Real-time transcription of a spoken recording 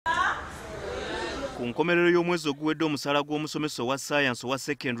Ku nkomerero y'omwezi oguwedde omusaala gw'omusomesa owa science owa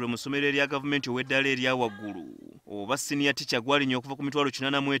secondary mu ssomero erya gavumenti ow'eddala erya waggulu oba senior teacher gwalinnye okuva ku mitwalo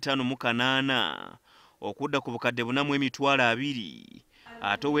 85,800 okudda ku bukadde 4,200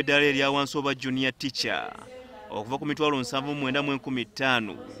 ate ow'eddala erya wansi oba junior teacher okuva ku mitwalo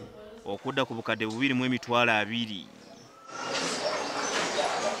 7,915 okudda ku bukadde 2,220.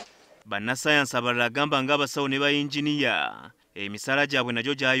 Bannasayansi abalala agamba ng'abasawo ne bayinginiya emisaala gyabwe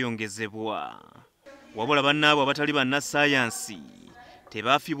nagyo gyayongezebwa. Wabula bannaabwe abatali bannasayansi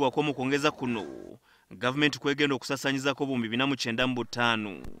tebaafiibwako mu kwongeza kuno gavumenti kwegenda okusasaanyizako buwumbi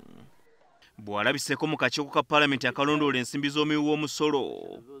 495. Bw'alabiseko mu kakiiko ka palamenti akalondoola ensimbi z'omuwi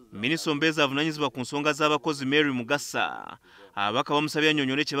w'omusolo, Minisita Omubeezi avunaanyizibwa ku nsonga z'abakozi Mary Mugasa ababaka bamusabye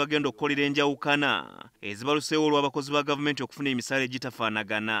annyonnyole kye bagenda okukolera enjawukana ezibaluseewo olw'abakozi ba gavumenti okufuna emisaala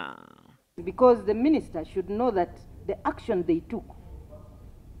egitafaanagana. Because the minister should know that the action they took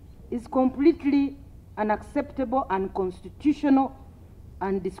is completely unacceptable, unconstitutional,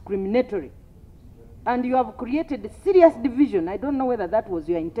 and discriminatory. And you have created a serious division, I don't know whether that was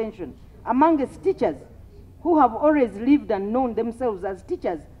your intention, amongst teachers who have always lived and known themselves as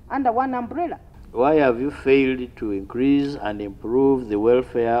teachers under one umbrella. Why have you failed to increase and improve the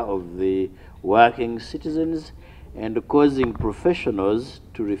welfare of the working citizens and causing professionals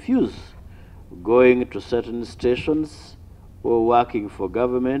to refuse going to certain stations or working for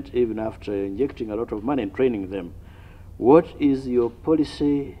government even after injecting a lot of money and training them? What is your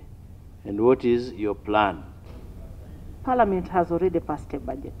policy and what is your plan? Parliament has already passed a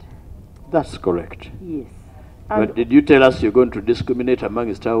budget. That's correct. Yes. But did you tell us you're going to discriminate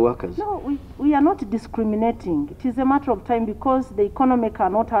amongst our workers? No, we are not discriminating. It is a matter of time because the economy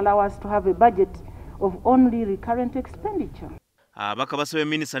cannot allow us to have a budget of only recurrent expenditure. Ababaka basabye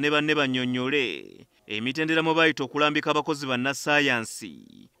minisita ne banne bannyonnyole emitendera mwe bayita okulambika abakozi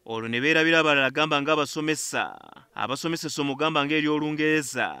bannasayansi olwo ne beerabira abalala agamba ng'abasomesa abasomesesa omugamba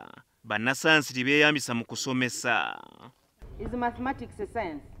ng'ery'Olungereza bannasayansi tibeeyambisa mu kusomesa. Is mathematics a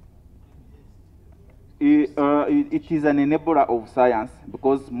science? It is an enabler of science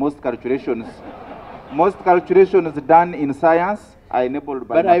because most calculations done in science are enabled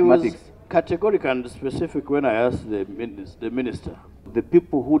by mathematics. I was categorical and specific when I asked the minister. The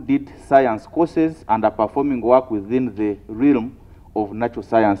people who did science courses and are performing work within the realm of natural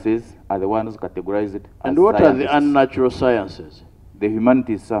sciences are the ones categorized as And what scientists. are the unnatural sciences? The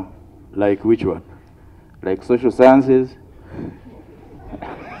humanities, sir. Like which one? Like social sciences.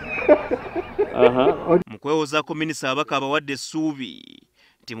 Mu kwewozaako minisita ababaka abawadde essuubi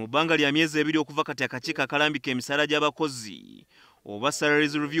nti mu bbanga lya myezi 2 okuva kati akakiiko akalambika emisaala gy'abakozi oba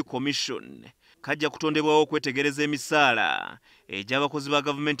Salaries Review Commission kajja kutondebwawo okwetegereza emisaala egy'abakozi ba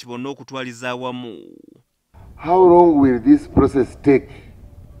gavumenti bonna okutwalizawamu. How long will this process take?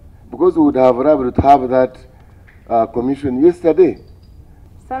 Because we would have loved to have that commission yesterday.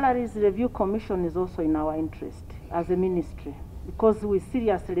 Salaries Review Commission is also in our interest as a ministry because we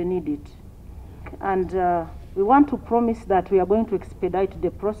seriously need it. And we want to promise that we are going to expedite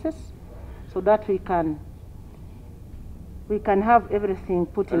the process so that we can have everything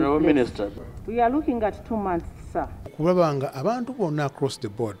put in place. Minister. We are looking at 2 months, sir. Kubanga abantu bonna across the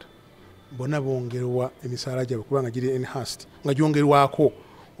board bonna bongerwa emisaala gyabwe kubanga giri enhanced nga gyongerwako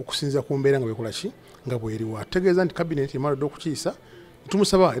okusinza ku mbeera nga bekola ki nga bweriwa. Ategeeza nti cabinet emaludde okukiisa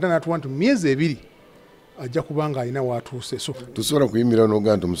tumusaba era n'atuwa nti myezi 2 ajja kubanga alina watuuse. So tusobola kuyimirira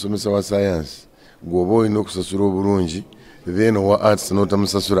n'ogaa nti omusomesa wa science gw'oba olina okusasula obulungi then owa arts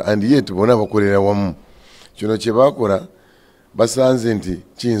n'otamusasula and yet bonna bakolera wamu. Kino kye baakola basanze nti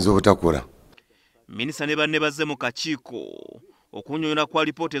kiyinza obutakola. Minisita ne banne bazze mu kakiiko okunnyonnyola kwa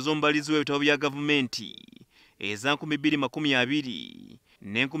lipoota ez'omubalizi w'ebitabo bya gavumenti eza 2020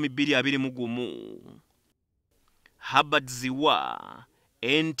 ne 2021. Ziwa,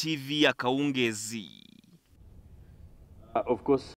 NTV Akawungeezi. Of course.